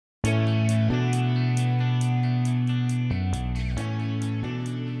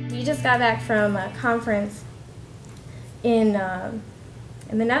we just got back from a conference in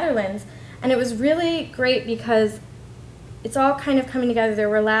the Netherlands, and it was really great because it's all kind of coming together. There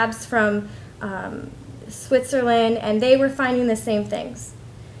were labs from Switzerland, and they were finding the same things.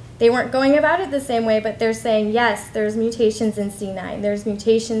 They weren't going about it the same way, but they're saying, yes, there's mutations in C9, there's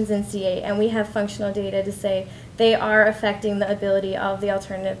mutations in C8, and we have functional data to say they are affecting the ability of the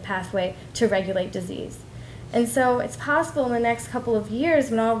alternative pathway to regulate disease. And so it's possible in the next couple of years,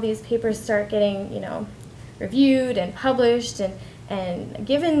 when all of these papers start getting, reviewed and published and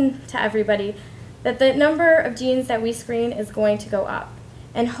given to everybody, that the number of genes that we screen is going to go up.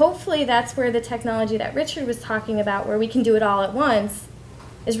 And hopefully that's where the technology that Richard was talking about, where we can do it all at once,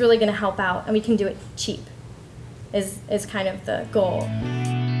 is really going to help out, and we can do it cheap, is kind of the goal.